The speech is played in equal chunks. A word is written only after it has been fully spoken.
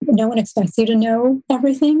no one expects you to know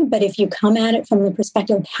everything, but if you come at it from the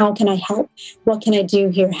perspective of how can I help? What can I do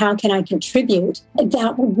here? How can I contribute?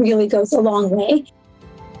 That really goes a long way.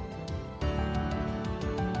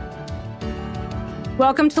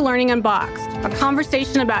 Welcome to Learning Unboxed, a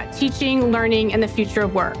conversation about teaching, learning, and the future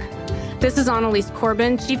of work. This is Annalise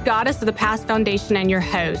Corbin, Chief Goddess of the Past Foundation and your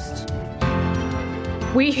host.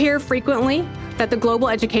 We hear frequently that the global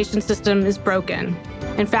education system is broken.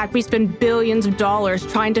 In fact, we spend billions of dollars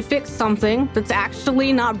trying to fix something that's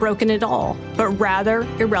actually not broken at all, but rather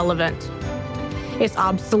irrelevant. It's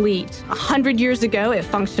obsolete. 100 years ago, it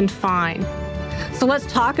functioned fine. So let's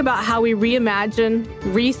talk about how we reimagine,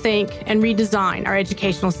 rethink, and redesign our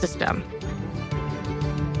educational system.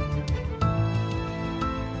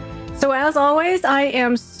 So as always, I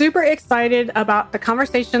am super excited about the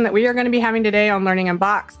conversation that we are going to be having today on Learning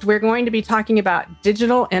Unboxed. We're going to be talking about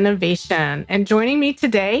digital innovation. And joining me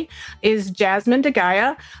today is Jasmine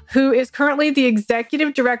Gaia, who is currently the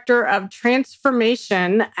Executive Director of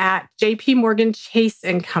Transformation at JP Morgan Chase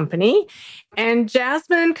 & Company. And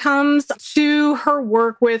Jasmine comes to her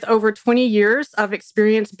work with over 20 years of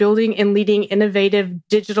experience building and leading innovative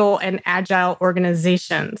digital and agile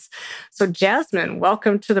organizations. So Jasmine,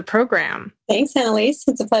 welcome to the program. Thanks, Annalise.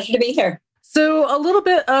 It's a pleasure to be here. So a little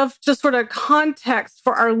bit of just sort of context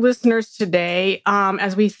for our listeners today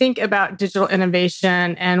as we think about digital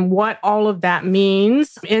innovation and what all of that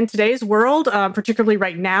means in today's world, particularly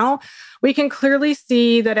right now. We can clearly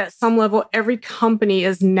see that at some level, every company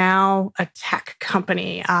is now a tech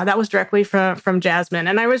company. That was directly from Jasmine.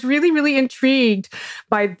 And I was really, really intrigued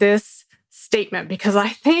by this statement because I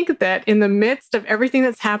think that in the midst of everything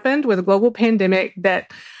that's happened with a global pandemic,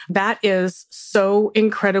 that is so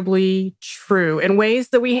incredibly true in ways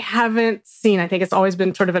that we haven't seen. I think it's always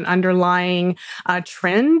been sort of an underlying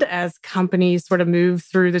trend as companies sort of move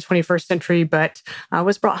through the 21st century, but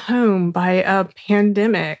was brought home by a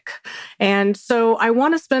pandemic. And so I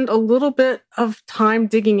want to spend a little bit of time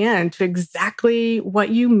digging into exactly what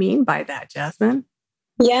you mean by that, Jasmine.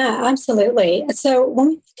 Yeah, absolutely. So when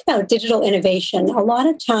we think about digital innovation, a lot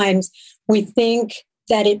of times we think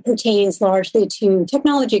that it pertains largely to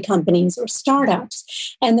technology companies or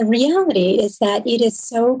startups. And the reality is that it is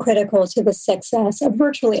so critical to the success of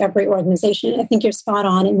virtually every organization. I think you're spot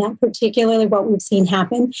on in that, particularly what we've seen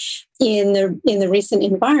happen in the recent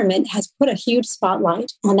environment has put a huge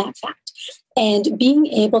spotlight on that fact. And being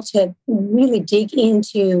able to really dig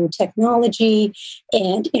into technology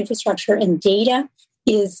and infrastructure and data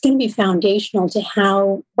is going to be foundational to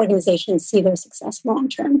how organizations see their success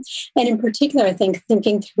long-term. And in particular, I think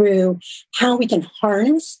thinking through how we can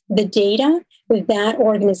harness the data that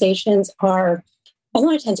organizations are a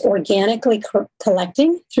lot of times organically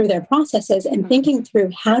collecting through their processes and thinking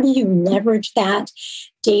through how do you leverage that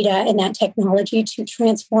data and that technology to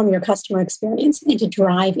transform your customer experience and to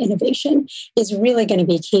drive innovation is really going to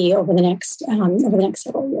be key over the next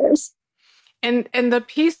several years. And the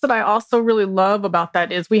piece that I also really love about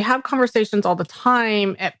that is we have conversations all the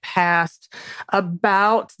time at PAST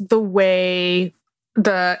about the way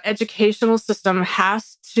the educational system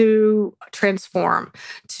has to transform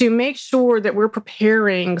to make sure that we're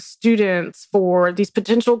preparing students for these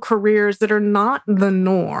potential careers that are not the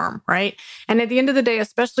norm, right? And at the end of the day,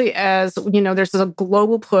 especially as, there's a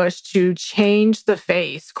global push to change the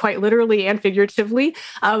face, quite literally and figuratively,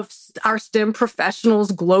 of our STEM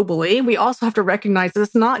professionals globally, we also have to recognize that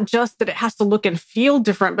it's not just that it has to look and feel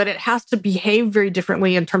different, but it has to behave very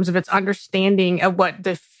differently in terms of its understanding of what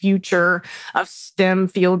the future of STEM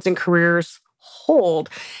fields and careers hold.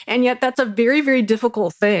 And yet that's a very, very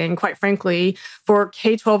difficult thing, quite frankly, for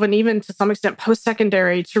K-12 and even to some extent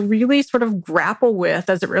post-secondary to really sort of grapple with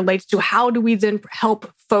as it relates to how do we then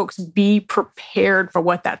help folks be prepared for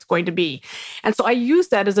what that's going to be. And so I use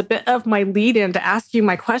that as a bit of my lead-in to ask you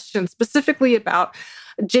my question specifically about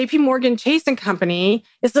JP Morgan Chase & Company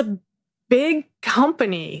is a big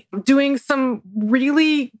company doing some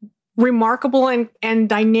really remarkable and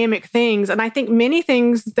dynamic things. And I think many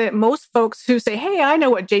things that most folks who say, hey, I know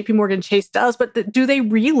what JP Morgan Chase does, but do they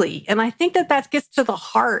really? And I think that gets to the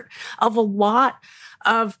heart of a lot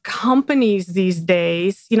of companies these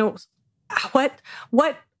days. What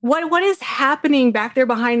is happening back there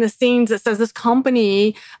behind the scenes that says this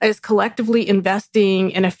company is collectively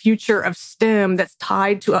investing in a future of STEM that's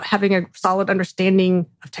tied to having a solid understanding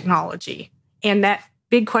of technology? And that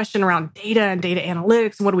big question around data and data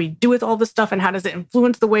analytics and what do we do with all this stuff and how does it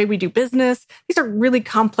influence the way we do business? These are really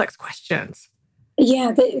complex questions.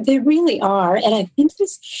 Yeah, they really are. And I think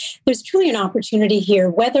there's truly an opportunity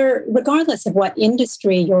here, regardless of what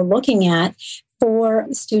industry you're looking at, for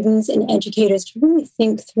students and educators to really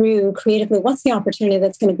think through creatively what's the opportunity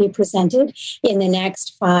that's going to be presented in the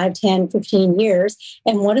next 5, 10, 15 years,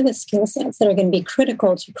 and what are the skill sets that are going to be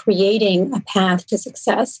critical to creating a path to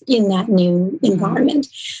success in that new environment.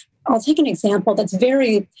 I'll take an example that's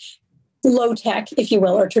very low tech, if you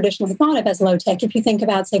will, or traditionally thought of as low tech. If you think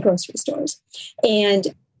about, say, grocery stores, and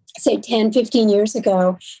say 10, 15 years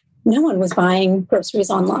ago, no one was buying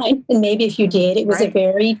groceries online. And maybe if you did, it was a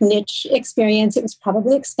very niche experience. It was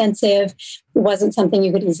probably expensive. It wasn't something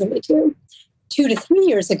you could easily do. 2 to 3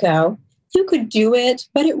 years ago, you could do it,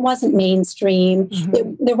 but it wasn't mainstream.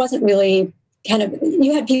 There wasn't really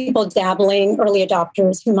you had people dabbling, early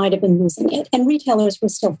adopters who might have been using it. And retailers were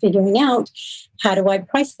still figuring out, how do I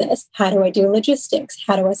price this? How do I do logistics?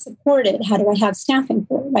 How do I support it? How do I have staffing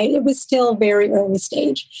for it, right? It was still very early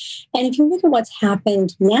stage. And if you look at what's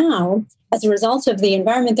happened now, as a result of the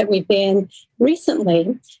environment that we've been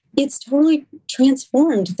recently, it's totally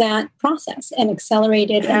transformed that process and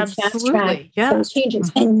accelerated and fast-tracked those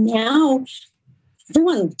changes. And now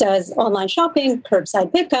everyone does online shopping,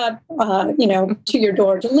 curbside pickup, to your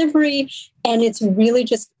door delivery, and it's really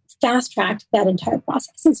just fast-tracked that entire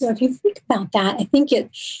process. And so if you think about that, I think it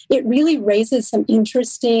really raises some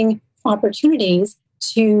interesting opportunities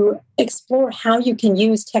to explore how you can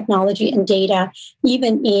use technology and data,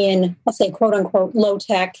 even in, I'll say, quote unquote,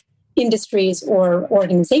 low-tech industries or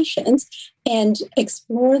organizations, and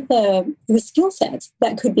explore the skill sets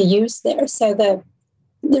that could be used there. So the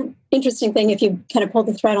interesting thing, if you kind of pull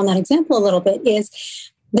the thread on that example a little bit,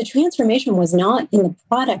 is the transformation was not in the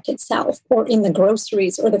product itself or in the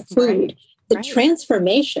groceries or the food. The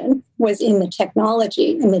transformation was in the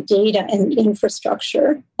technology and the data and the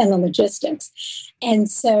infrastructure and the logistics. And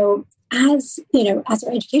so as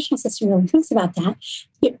our educational system really thinks about that,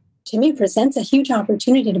 it, to me, presents a huge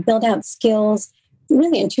opportunity to build out skills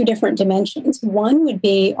really in 2 different dimensions. One would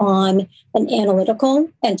be on an analytical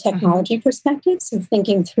and technology perspective. So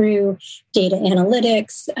thinking through data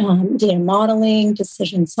analytics, data modeling,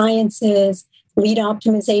 decision sciences, lead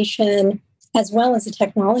optimization, as well as the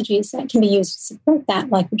technologies that can be used to support that,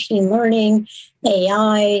 like machine learning,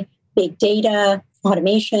 AI, big data,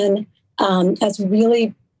 automation, as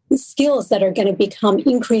really skills that are going to become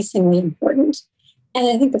increasingly important. And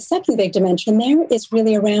I think the second big dimension there is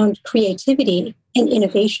really around creativity and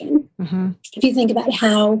innovation. If you think about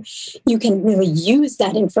how you can really use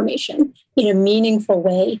that information in a meaningful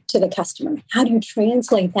way to the customer, how do you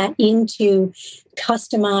translate that into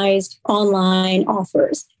customized online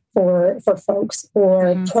offers for folks,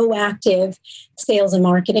 or proactive sales and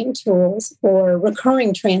marketing tools, or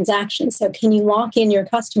recurring transactions? So can you lock in your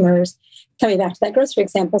customers, coming back to that grocery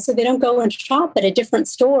example, so they don't go and shop at a different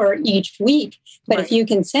store each week? But if you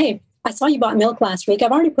can say, I saw you bought milk last week,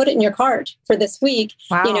 I've already put it in your cart for this week,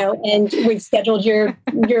 and we've scheduled your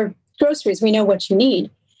groceries, we know what you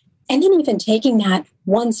need. And then even taking that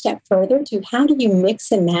one step further to, how do you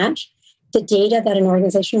mix and match the data that an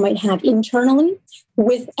organization might have internally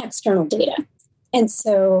with external data? And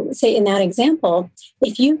so, say in that example,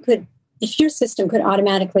 if your system could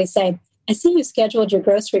automatically say, I see you scheduled your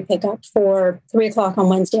grocery pickup for 3:00 on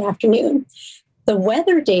Wednesday afternoon. The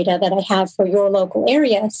weather data that I have for your local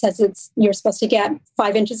area says you're supposed to get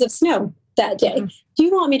 5 inches of snow that day. Do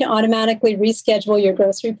you want me to automatically reschedule your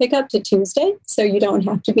grocery pickup to Tuesday so you don't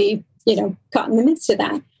have to be, caught in the midst of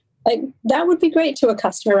that? That would be great to a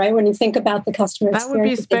customer, right? When you think about the customer experience. That would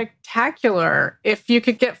be spectacular if you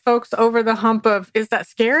could get folks over the hump of, is that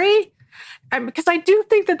scary? Because I do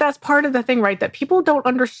think that that's part of the thing, right? That people don't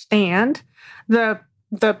understand the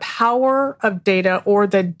power of data, or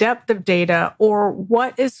the depth of data, or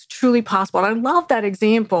what is truly possible. And I love that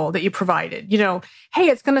example that you provided. Hey,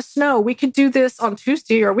 it's going to snow. We could do this on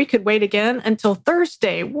Tuesday, or we could wait again until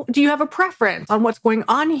Thursday. Do you have a preference on what's going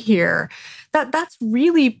on here? That's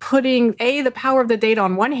really putting the power of the data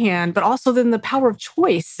on one hand, but also then the power of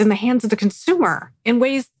choice in the hands of the consumer in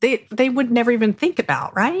ways they would never even think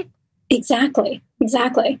about, right? Exactly.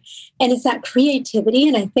 And it's that creativity.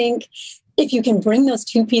 And I think if you can bring those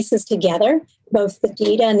 2 pieces together, both the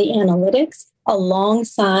data and the analytics,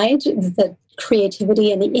 alongside the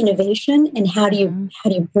creativity and the innovation, and how do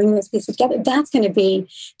you bring those pieces together, that's going to be,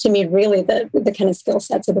 to me, really the kind of skill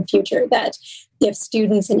sets of the future, that if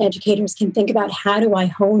students and educators can think about, how do I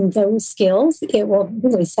hone those skills, it will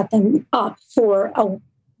really set them up for a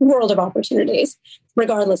world of opportunities,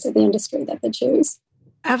 regardless of the industry that they choose.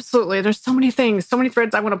 Absolutely. There's so many things, so many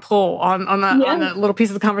threads I want to pull on that little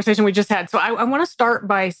piece of the conversation we just had. So I want to start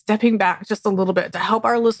by stepping back just a little bit to help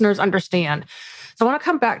our listeners understand. So I want to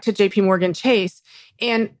come back to JP Morgan Chase,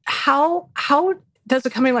 and how does a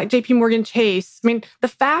company like JP Morgan Chase, I mean, the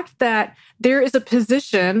fact that there is a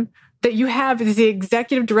position that you have as the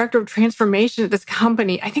executive director of transformation at this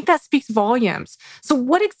company, I think that speaks volumes. So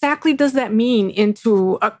what exactly does that mean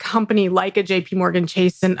into a company like a JP Morgan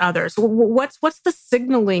Chase and others? What's the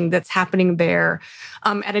signaling that's happening there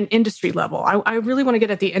at an industry level? I really want to get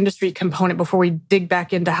at the industry component before we dig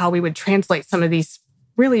back into how we would translate some of these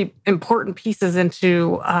really important pieces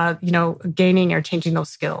into, gaining or changing those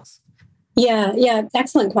skills. Yeah,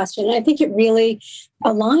 excellent question. And I think it really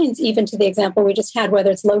aligns even to the example we just had, whether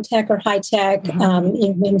it's low tech or high tech,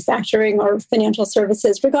 manufacturing or financial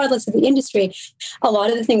services, regardless of the industry. A lot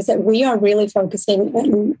of the things that we are really focusing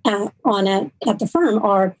on at the firm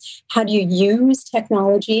are how do you use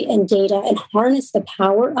technology and data and harness the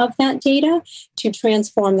power of that data to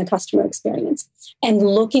transform the customer experience, and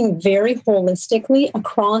looking very holistically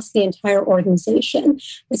across the entire organization.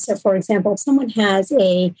 So, for example, if someone has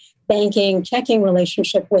a banking, checking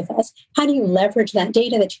relationship with us, how do you leverage that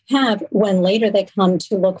data that you have when later they come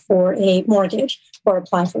to look for a mortgage or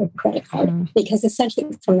apply for a credit card? Mm-hmm. Because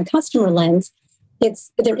essentially, from the customer lens,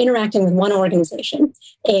 they're interacting with one organization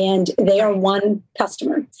and they are one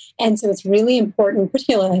customer. And so it's really important,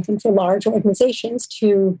 particularly I think for large organizations,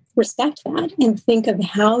 to respect that and think of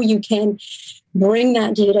how you can bring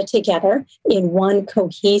that data together in one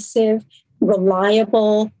cohesive,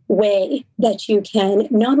 reliable way that you can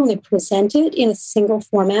not only present it in a single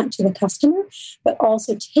format to the customer, but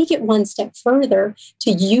also take it one step further to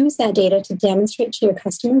use that data to demonstrate to your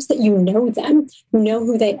customers that you know them, you know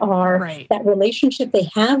who they are, right. That relationship they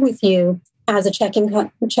have with you as a checking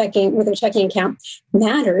with a checking account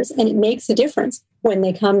matters, and it makes a difference when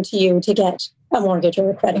they come to you to get a mortgage or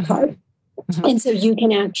a credit card. Mm-hmm. And so you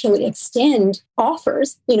can actually extend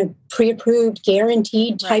offers, pre-approved,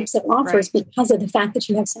 guaranteed types of offers because of the fact that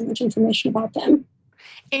you have so much information about them.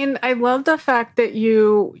 And I love the fact that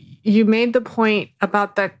you made the point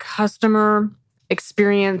about the customer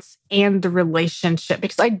experience and the relationship,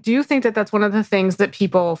 because I do think that that's one of the things that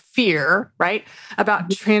people fear, right? About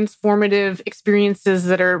transformative experiences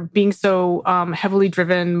that are being so heavily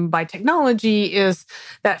driven by technology, is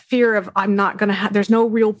that fear of I'm not going to have, there's no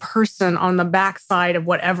real person on the backside of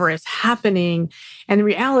whatever is happening. And the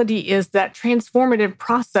reality is that transformative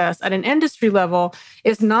process at an industry level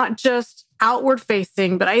is not just outward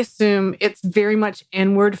facing, but I assume it's very much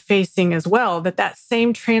inward facing as well, that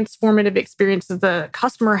same transformative experience that the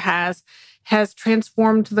customer has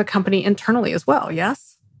transformed the company internally as well.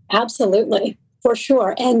 Yes? Absolutely, for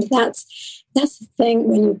sure. And that's the thing.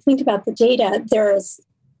 When you think about the data, there's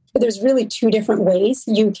really two different ways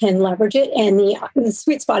you can leverage it. And the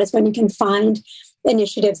sweet spot is when you can find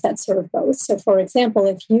initiatives that serve both. So for example,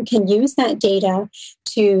 if you can use that data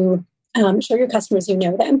to show your customers you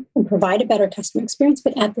know them and provide a better customer experience.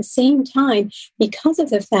 But at the same time, because of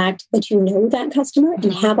the fact that you know that customer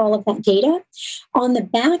and have all of that data, on the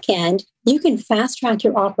back end, you can fast track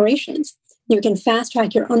your operations. You can fast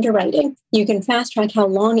track your underwriting. You can fast track how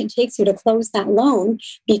long it takes you to close that loan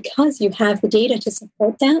because you have the data to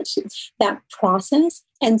support that process.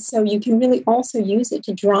 And so you can really also use it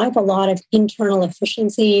to drive a lot of internal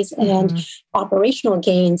efficiencies and operational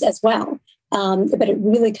gains as well. But it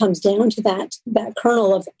really comes down to that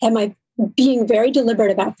kernel of, am I being very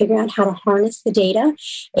deliberate about figuring out how to harness the data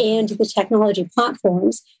and the technology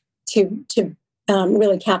platforms to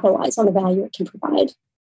really capitalize on the value it can provide?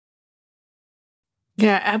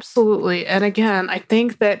 Yeah, absolutely. And again, I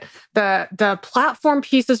think that the platform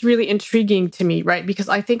piece is really intriguing to me, right? Because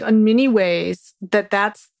I think in many ways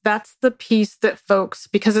that's the piece that folks,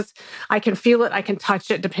 because I can feel it, I can touch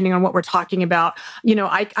it, depending on what we're talking about.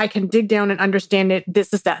 I can dig down and understand it.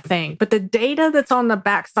 This is that thing. But the data that's on the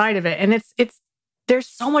backside of it, and it's there's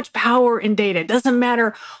so much power in data. It doesn't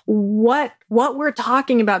matter what we're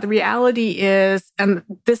talking about. The reality is, and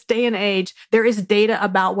this day and age, there is data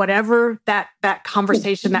about whatever that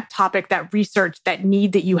conversation, that topic, that research, that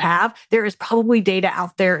need that you have. There is probably data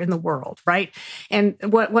out there in the world, right? And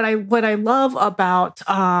what I love about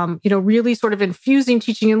really sort of infusing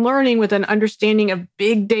teaching and learning with an understanding of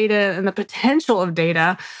big data and the potential of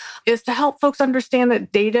data is to help folks understand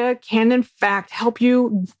that data can in fact help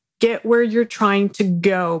you get where you're trying to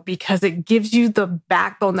go, because it gives you the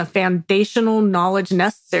backbone, the foundational knowledge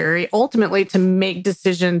necessary ultimately to make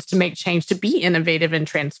decisions, to make change, to be innovative and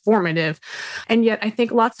transformative. And yet I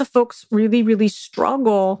think lots of folks really, really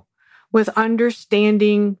struggle with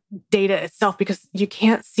understanding data itself because you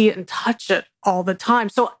can't see it and touch it all the time.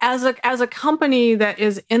 So as a company that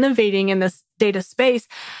is innovating in this data space,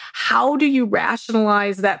 how do you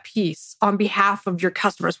rationalize that piece on behalf of your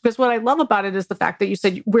customers? Because what I love about it is the fact that you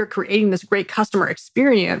said we're creating this great customer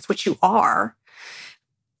experience, which you are.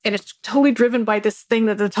 and it's totally driven by this thing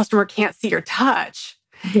that the customer can't see or touch.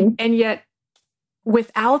 Mm-hmm. And yet,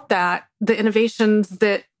 without that, the innovations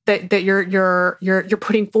that you're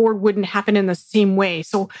putting forward wouldn't happen in the same way.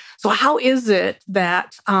 So how is it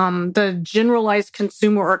that the generalized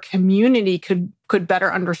consumer or community could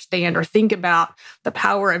better understand or think about the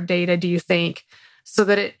power of data, do you think, so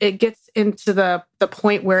that it gets into the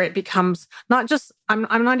point where it becomes not just, I'm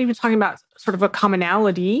not even talking about sort of a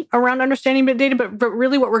commonality around understanding big data, but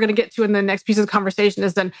really what we're going to get to in the next piece of the conversation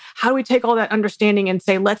is then how do we take all that understanding and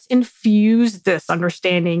say, let's infuse this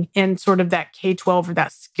understanding in sort of that K-12 or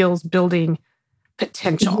that skills building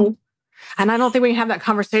potential. Mm-hmm. And I don't think we can have that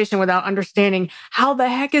conversation without understanding how the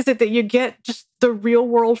heck is it that you get just the real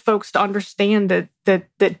world folks to understand that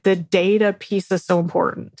the data piece is so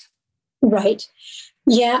important. Right.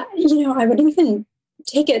 Yeah. I would even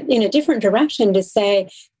take it in a different direction to say,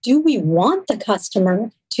 do we want the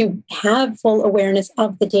customer to have full awareness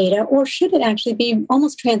of the data, or should it actually be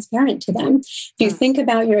almost transparent to them? If you think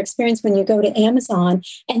about your experience when you go to Amazon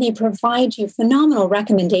and they provide you phenomenal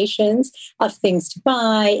recommendations of things to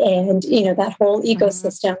buy and, that whole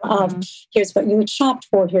ecosystem of here's what you shopped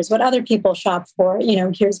for, here's what other people shop for,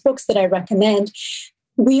 here's books that I recommend.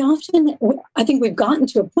 I think we've gotten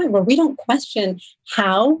to a point where we don't question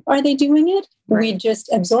how are they doing it. Right. We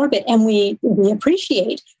just absorb it and we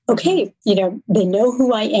appreciate, okay, they know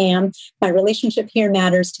who I am. My relationship here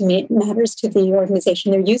matters to me, matters to the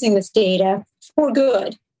organization. They're using this data for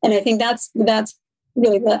good. And I think that's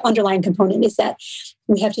really the underlying component, is that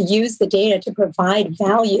we have to use the data to provide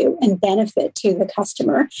value and benefit to the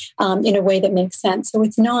customer in a way that makes sense. So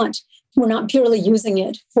we're not purely using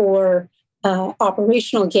it for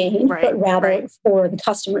operational gain, right, but rather for the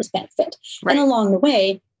customer's benefit. Right. And along the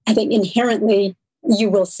way, I think inherently you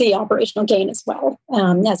will see operational gain as well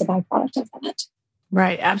as a byproduct of that.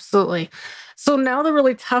 Right, absolutely. So now the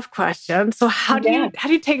really tough question. So how do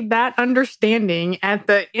you take that understanding at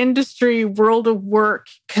the industry, world of work,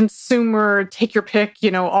 consumer, take your pick,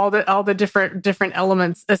 all the different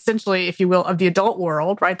elements, essentially, if you will, of the adult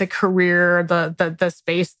world, right? The career, the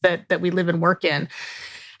space that we live and work in.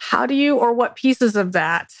 How do you, or what pieces of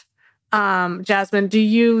that, Jasmine, do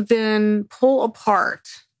you then pull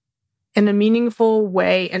apart in a meaningful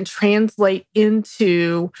way and translate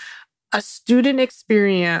into a student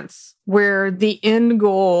experience where the end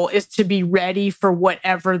goal is to be ready for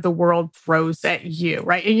whatever the world throws at you,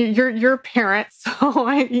 right? You're a parent, so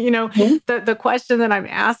the question that I'm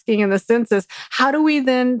asking in the sense is, how do we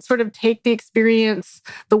then sort of take the experience,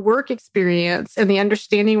 the work experience, and the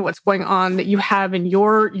understanding of what's going on that you have in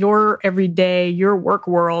your everyday, your work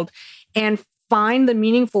world, and find the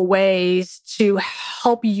meaningful ways to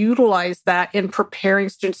help utilize that in preparing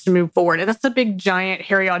students to move forward? And that's a big, giant,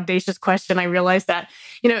 hairy, audacious question. I realize that,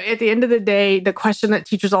 at the end of the day, the question that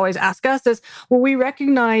teachers always ask us is, well, we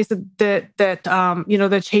recognize that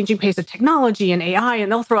the changing pace of technology and AI, and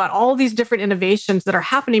they'll throw out all these different innovations that are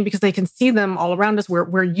happening because they can see them all around us.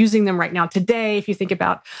 We're using them right now today. If you think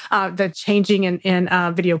about the changing in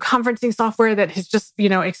video conferencing software that has just,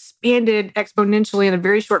 expanded exponentially in a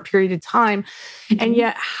very short period of time. And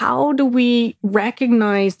yet, how do we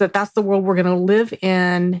recognize that that's the world we're going to live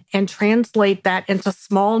in and translate that into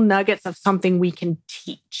small nuggets of something we can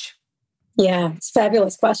teach? Yeah, it's a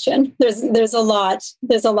fabulous question. There's a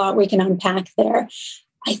lot we can unpack there.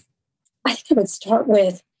 I think I would start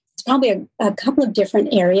with, it's probably a couple of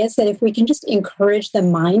different areas that if we can just encourage the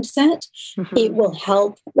mindset, it will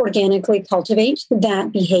help organically cultivate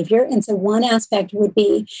that behavior. And so one aspect would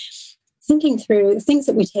be thinking through things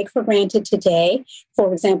that we take for granted today.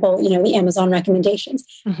 For example, the Amazon recommendations,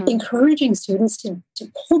 encouraging students to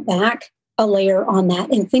pull back a layer on that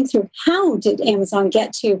and think through, how did Amazon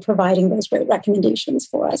get to providing those great recommendations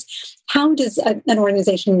for us? How does an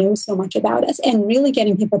organization know so much about us? And really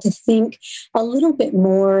getting people to think a little bit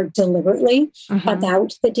more deliberately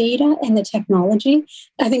about the data and the technology,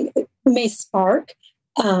 I think may spark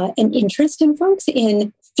an interest in folks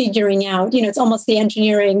in figuring out, it's almost the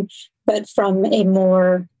engineering, but from a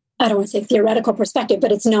more, I don't want to say theoretical perspective,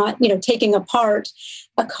 but it's not, taking apart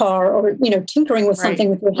a car or, tinkering with something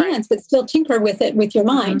with your hands, but still tinker with it with your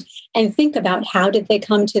mind and think about how did they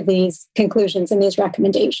come to these conclusions and these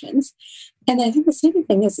recommendations. And I think the second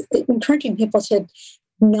thing is encouraging people to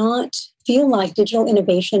not feel like digital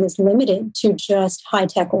innovation is limited to just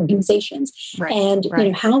high-tech organizations.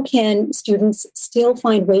 How can students still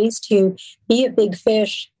find ways to be a big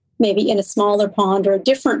fish, maybe in a smaller pond or a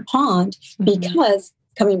different pond, because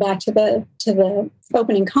coming back to the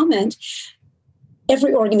opening comment,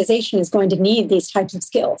 every organization is going to need these types of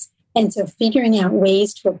skills. And so figuring out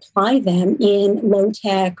ways to apply them in low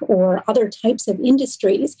tech or other types of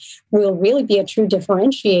industries will really be a true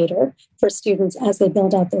differentiator for students as they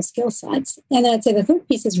build out those skill sets. And I'd say the third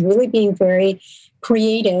piece is really being very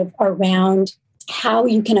creative around how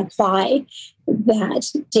you can apply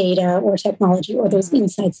that data or technology or those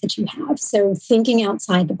insights that you have. So thinking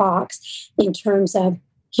outside the box in terms of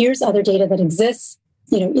here's other data that exists,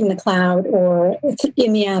 in the cloud or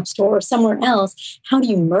in the app store or somewhere else. How do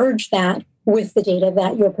you merge that with the data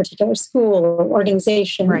that your particular school or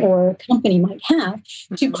organization or company might have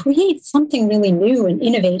to create something really new and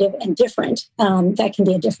innovative and different that can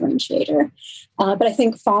be a differentiator? But I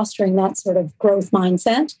think fostering that sort of growth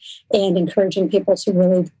mindset and encouraging people to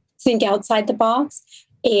really think outside the box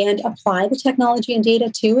and apply the technology and data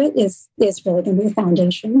to it is really going to be the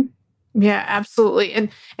foundation. Yeah, absolutely.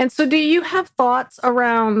 And so do you have thoughts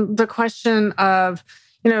around the question of,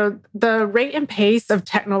 the rate and pace of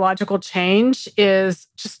technological change is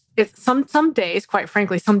just, it's some days, quite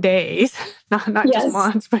frankly, some days, not Yes. just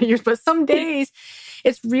months, but years, but some days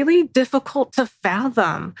it's really difficult to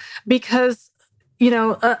fathom because,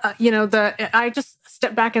 I just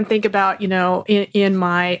step back and think about, in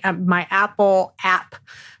my Apple app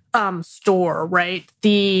store, right?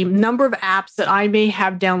 The number of apps that I may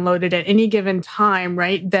have downloaded at any given time,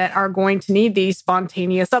 right, that are going to need these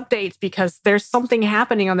spontaneous updates because there's something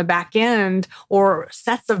happening on the back end or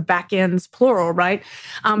sets of back ends, plural, right?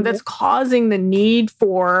 That's causing the need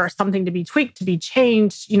for something to be tweaked, to be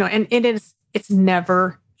changed, and it's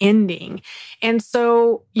never ending. And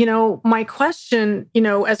so, my question,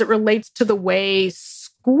 as it relates to the way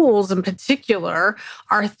schools in particular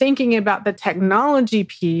are thinking about the technology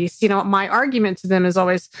piece, my argument to them is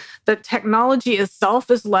always the technology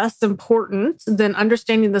itself is less important than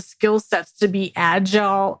understanding the skill sets to be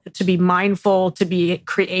agile, to be mindful, to be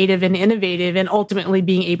creative and innovative, and ultimately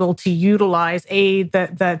being able to utilize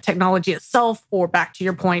the technology itself, or back to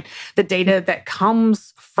your point, the data that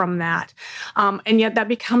comes from that. And yet that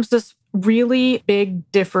becomes this really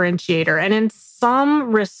big differentiator. And in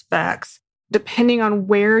some respects, depending on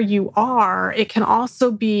where you are, it can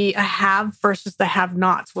also be a have versus the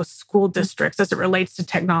have-nots with school districts as it relates to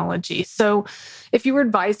technology. So if you were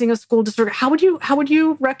advising a school district, how would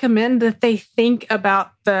you recommend that they think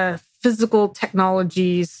about the physical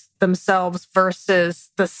technologies themselves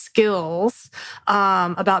versus the skills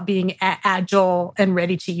about being agile and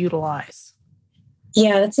ready to utilize?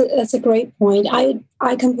 Yeah, that's a great point.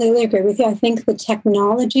 I completely agree with you. I think the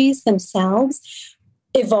technologies themselves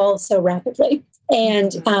evolve so rapidly.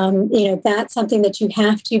 And, that's something that you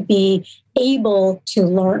have to be able to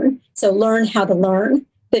learn. So learn how to learn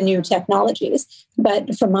the new technologies.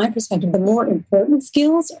 But from my perspective, the more important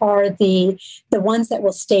skills are the ones that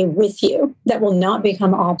will stay with you, that will not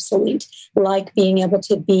become obsolete, like being able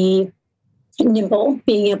to be nimble,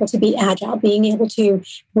 being able to be agile, being able to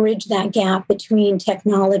bridge that gap between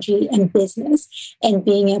technology and business, and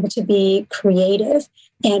being able to be creative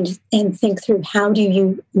and think through how do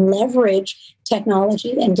you leverage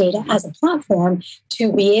technology and data as a platform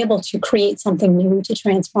to be able to create something new, to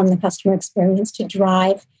transform the customer experience, to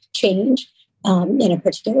drive change in a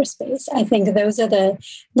particular space. I think those are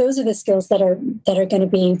the skills that are going to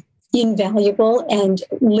be invaluable and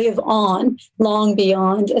live on long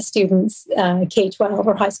beyond a student's K-12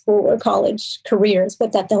 or high school or college careers,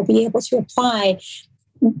 but that they'll be able to apply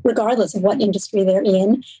regardless of what industry they're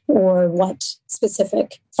in or what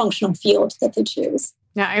specific functional field that they choose.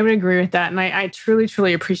 Yeah, I would agree with that. And I truly,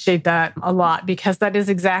 truly appreciate that a lot, because that is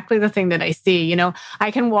exactly the thing that I see.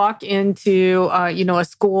 I can walk into, a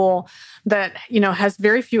school that, has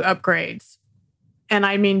very few upgrades. And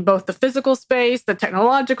I mean, both the physical space, the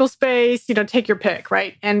technological space, take your pick,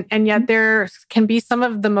 right? And yet there can be some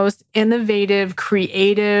of the most innovative,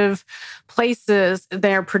 creative places.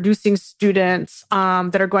 They're producing students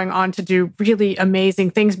that are going on to do really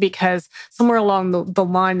amazing things because somewhere along the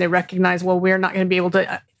line, they recognize, well, we're not going to be able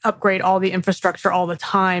to upgrade all the infrastructure all the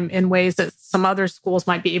time in ways that some other schools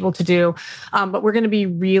might be able to do. But we're going to be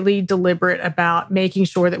really deliberate about making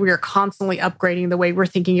sure that we are constantly upgrading the way we're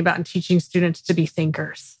thinking about and teaching students to be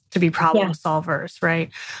thinkers, to be problem solvers, right?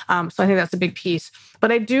 So I think that's a big piece.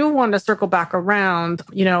 But I do want to circle back around,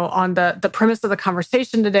 on the premise of the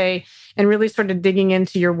conversation today and really sort of digging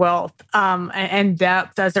into your wealth and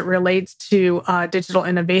depth as it relates to digital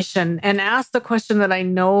innovation, and ask the question that I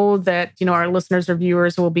know that, our listeners or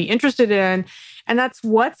viewers will be interested in. And that's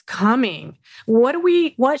what's coming.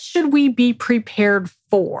 What should we be prepared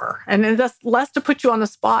for? And that's less to put you on the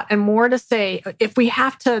spot and more to say, if we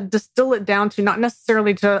have to distill it down to not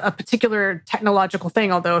necessarily to a particular technological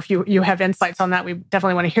thing, although if you have insights on that, we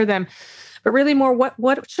definitely want to hear them, but really more,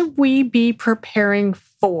 what should we be preparing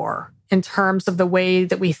for in terms of the way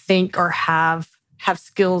that we think or have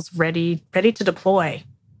skills ready to deploy?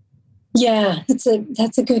 Yeah, that's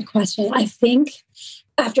a good question. I think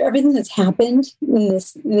after everything that's happened in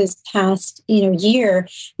this past year,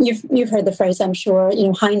 you've heard the phrase, I'm sure,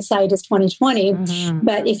 hindsight is 2020. Mm-hmm.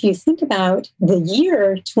 But if you think about the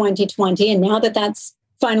year 2020, and now that that's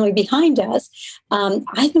finally behind us,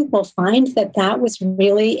 I think we'll find that was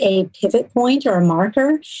really a pivot point or a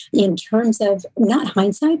marker in terms of not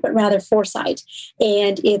hindsight, but rather foresight.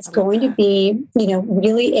 And it's going to be,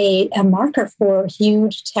 really a marker for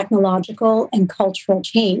huge technological and cultural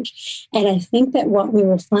change. And I think that what we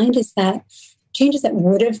will find is that changes that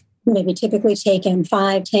would have maybe typically taken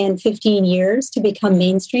 5, 10, 15 years to become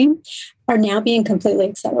mainstream are now being completely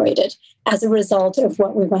accelerated as a result of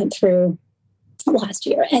what we went through last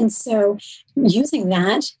year. And so using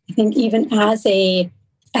that, I think even as a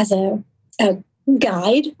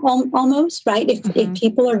guide almost, right? If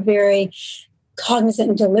people are very cognizant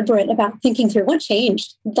and deliberate about thinking through what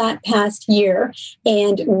changed that past year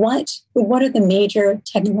and what are the major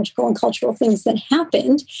technological and cultural things that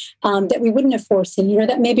happened that we wouldn't have foreseen or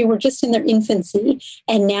that maybe were just in their infancy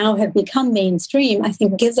and now have become mainstream, I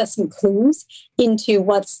think gives us some clues into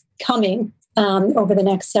what's coming over the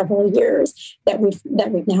next several years that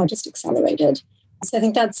we've now just accelerated. So I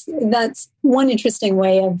think that's one interesting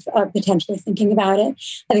way of potentially thinking about it.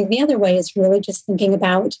 I think the other way is really just thinking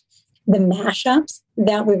about the mashups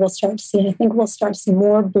that we will start to see. And I think we'll start to see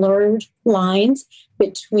more blurred lines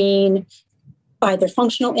between either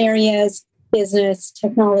functional areas, business,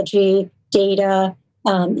 technology, data,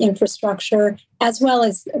 infrastructure, as well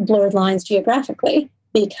as blurred lines geographically.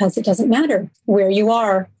 Because it doesn't matter where you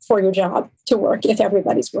are for your job to work if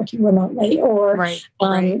everybody's working remotely, or right.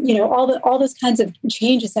 all those kinds of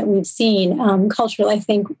changes that we've seen culturally. I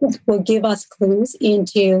think will give us clues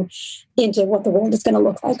into what the world is going to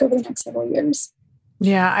look like over the next several years.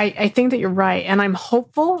 Yeah, I think that you're right, and I'm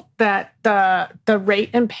hopeful that the rate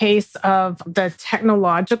and pace of the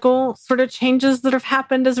technological sort of changes that have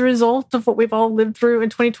happened as a result of what we've all lived through in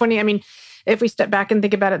 2020. I mean, if we step back and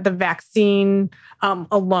think about it, the vaccine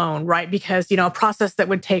alone, right? Because, a process that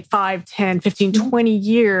would take 5, 10, 15, 20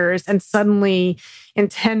 years, and suddenly in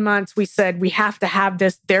 10 months, we said, we have to have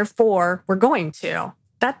this, therefore we're going to.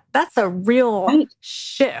 That's a real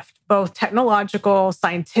shift, both technological,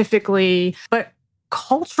 scientifically, but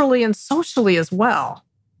culturally and socially as well.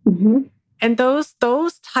 Mm-hmm. And those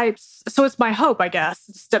types, so it's my hope, I guess,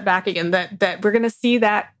 to step back again, that we're going to see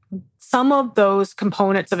that some of those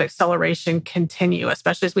components of acceleration continue,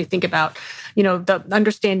 especially as we think about, the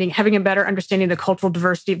understanding, having a better understanding of the cultural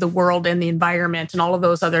diversity of the world and the environment and all of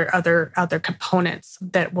those other components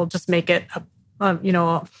that will just make it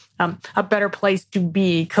a better place to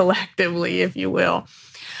be collectively, if you will.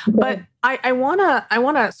 But I want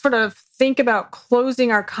to sort of think about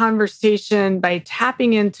closing our conversation by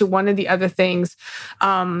tapping into one of the other things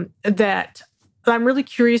that I'm really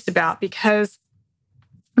curious about, because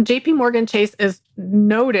JP Morgan Chase is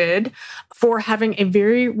noted for having a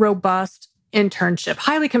very robust internship,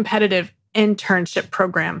 highly competitive internship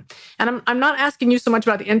program. And I'm not asking you so much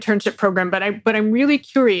about the internship program, but I'm really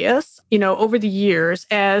curious, over the years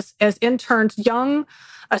as interns, young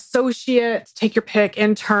associates, take your pick,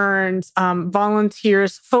 interns,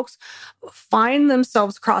 volunteers, folks find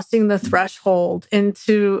themselves crossing the threshold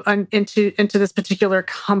into this particular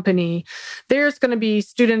company. There's going to be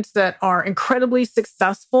students that are incredibly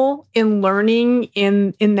successful in learning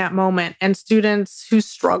in that moment, and students who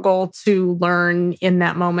struggle to learn in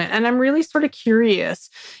that moment. And I'm really sort of curious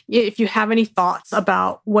if you have any thoughts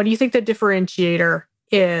about what do you think the differentiator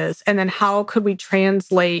is, and then how could we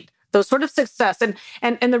translate those sort of success.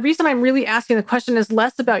 And the reason I'm really asking the question is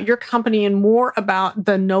less about your company and more about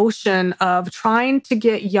the notion of trying to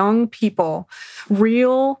get young people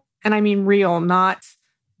real, and I mean real, not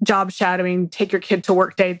job shadowing, take your kid to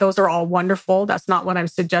work day. Those are all wonderful. That's not what I'm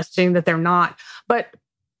suggesting that they're not. But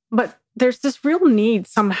there's this real need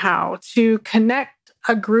somehow to connect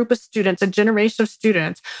a group of students, a generation of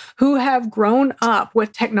students who have grown up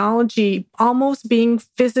with technology almost being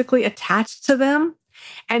physically attached to them.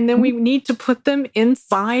 And then we need to put them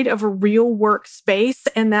inside of a real workspace,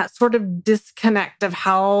 and that sort of disconnect of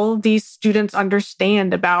how these students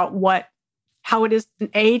understand about how it is,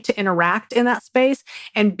 A, to interact in that space,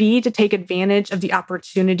 and B, to take advantage of the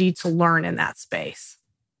opportunity to learn in that space.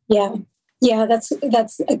 Yeah. Yeah, that's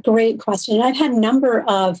a great question. I've had a number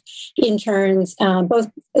of interns, both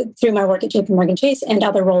through my work at JP Morgan Chase and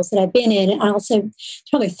other roles that I've been in. And I'll say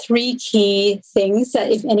probably three key things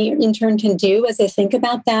that if any intern can do as they think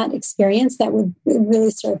about that experience that would really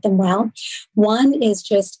serve them well. One is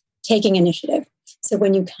just taking initiative. So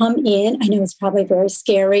when you come in, I know it's probably very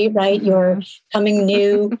scary, right? You're coming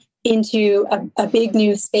new into a big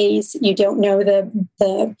new space. You don't know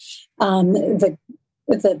the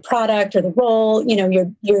product or the role.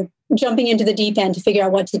 You're jumping into the deep end to figure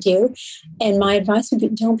out what to do. And my advice would be,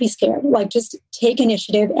 don't be scared. Like, just take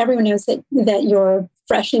initiative. Everyone knows that you're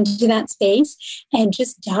fresh into that space, and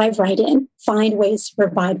just dive right in. Find ways to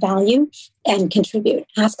provide value and contribute.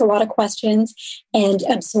 Ask a lot of questions and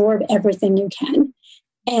absorb everything you can.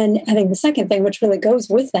 And I think the second thing, which really goes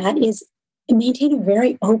with that, is maintain a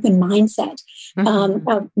very open mindset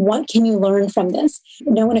of what can you learn from this.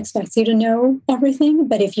 No one expects you to know everything,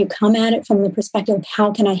 but if you come at it from the perspective of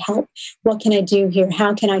how can I help? What can I do here?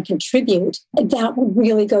 How can I contribute? That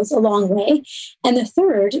really goes a long way. And the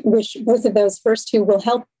third, which both of those first two will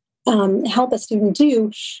help a student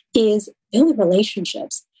do, is build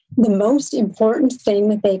relationships. The most important thing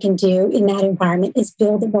that they can do in that environment is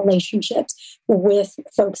build relationships with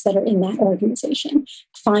folks that are in that organization.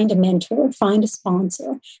 Find a mentor, find a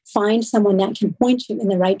sponsor, find someone that can point you in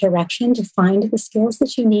the right direction to find the skills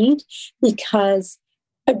that you need. Because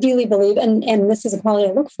I really believe, and this is a quality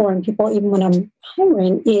I look for in people, even when I'm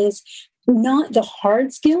hiring, is not the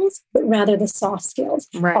hard skills, but rather the soft skills.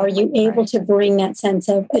 Right, are you able to bring that sense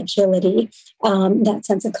of agility, that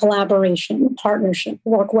sense of collaboration, partnership,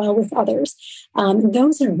 work well with others?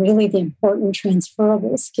 Those are really the important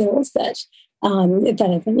transferable skills that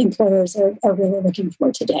I think employers are really looking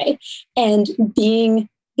for today. And being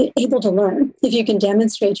able to learn. If you can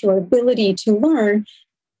demonstrate your ability to learn,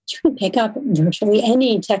 you can pick up virtually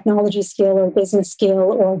any technology skill or business skill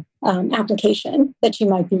or application that you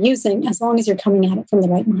might be using, as long as you're coming at it from the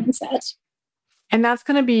right mindset. And that's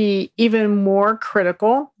going to be even more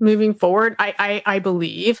critical moving forward, I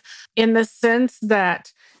believe, in the sense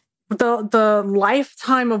that the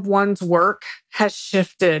lifetime of one's work has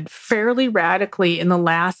shifted fairly radically in the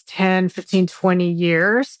last 10, 15, 20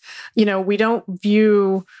 years. We don't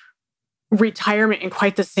view retirement in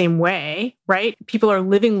quite the same way, right? People are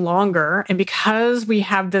living longer. And because we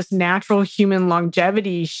have this natural human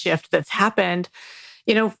longevity shift that's happened,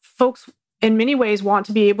 folks in many ways want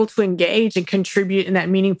to be able to engage and contribute in that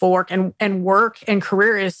meaningful work, and work and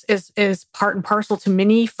career is part and parcel to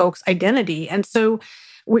many folks' identity. And so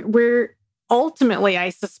we're ultimately, I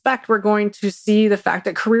suspect we're going to see the fact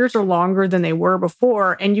that careers are longer than they were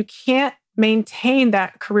before, and you can't maintain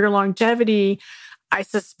that career longevity, I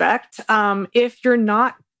suspect, if you're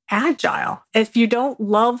not agile, if you don't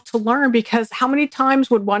love to learn, because how many times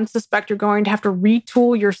would one suspect you're going to have to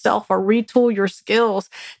retool yourself or retool your skills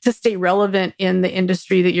to stay relevant in the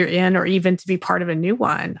industry that you're in, or even to be part of a new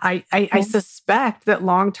one? I suspect that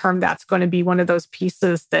long-term, that's going to be one of those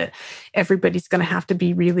pieces that everybody's going to have to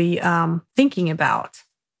be really thinking about.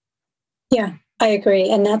 Yeah. I agree.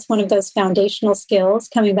 And that's one of those foundational skills,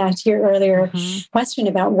 coming back to your earlier question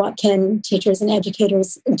about what can teachers and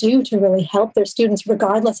educators do to really help their students,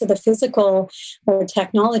 regardless of the physical or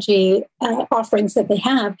technology offerings that they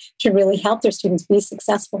have, to really help their students be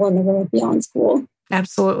successful in the world beyond school.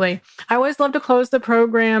 Absolutely. I always love to close the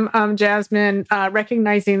program, Jasmine,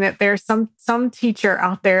 recognizing that there's some teacher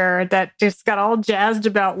out there that just got all jazzed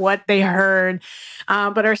about what they heard,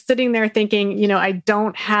 but are sitting there thinking, I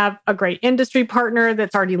don't have a great industry partner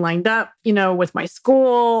that's already lined up, with my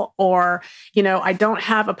school, or, I don't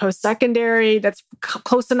have a post-secondary that's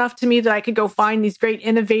close enough to me that I could go find these great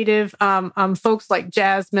innovative folks like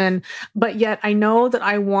Jasmine. But yet I know that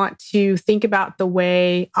I want to think about the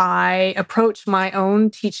way I approach my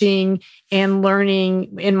own teaching and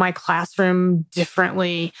learning in my classroom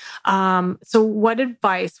differently. So what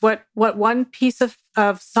advice, what one piece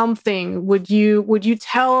of something would you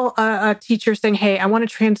tell a teacher saying, hey, I want to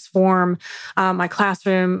transform my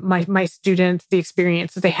classroom, my students, the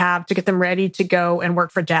experience that they have, to get them ready to go and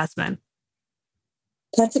work for Jasmine?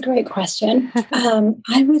 That's a great question.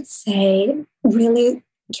 I would say really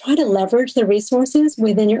try to leverage the resources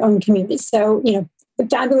within your own community. So,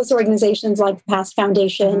 fabulous organizations like the Past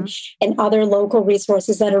Foundation and other local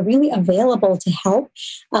resources that are really available to help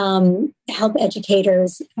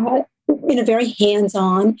educators in a very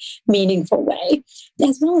hands-on, meaningful way,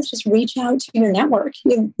 as well as just reach out to your network.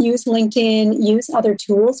 Use LinkedIn, use other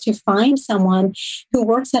tools to find someone who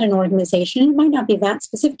works at an organization. It might not be that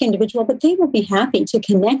specific individual, but they will be happy to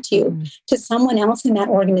connect you to someone else in that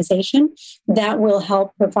organization that will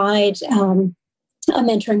help provide a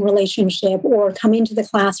mentoring relationship or come into the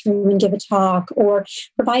classroom and give a talk or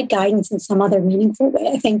provide guidance in some other meaningful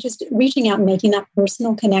way. I think just reaching out and making that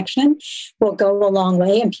personal connection will go a long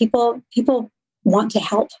way. And people want to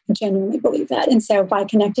help. I genuinely believe that. And so by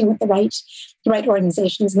connecting with the right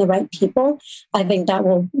organizations and the right people, I think that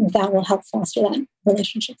will help foster that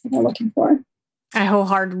relationship that they're looking for. I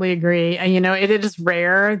wholeheartedly agree. And, it is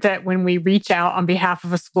rare that when we reach out on behalf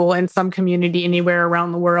of a school in some community anywhere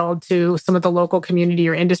around the world to some of the local community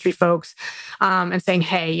or industry folks and saying,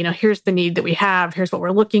 hey, here's the need that we have. Here's what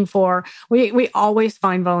we're looking for. We always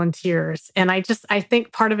find volunteers. And I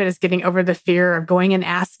think part of it is getting over the fear of going and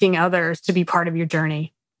asking others to be part of your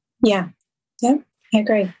journey. Yeah. Yep. I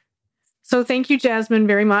agree. So thank you, Jasmine,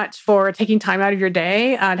 very much for taking time out of your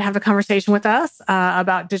day to have a conversation with us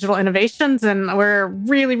about digital innovations. And we're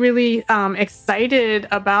really, really excited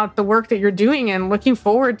about the work that you're doing and looking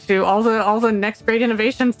forward to all the next great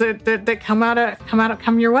innovations that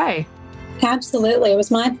come your way. Absolutely. It was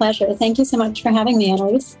my pleasure. Thank you so much for having me,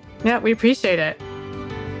 Annalise. Yeah, we appreciate it.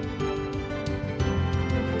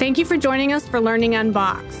 Thank you for joining us for Learning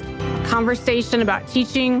Unboxed, a conversation about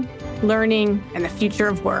teaching, learning, and the future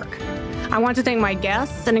of work. I want to thank my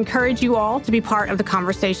guests and encourage you all to be part of the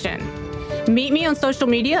conversation. Meet me on social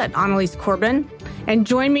media at Annalise Corbin and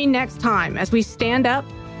join me next time as we stand up,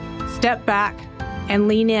 step back, and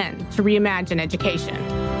lean in to reimagine education.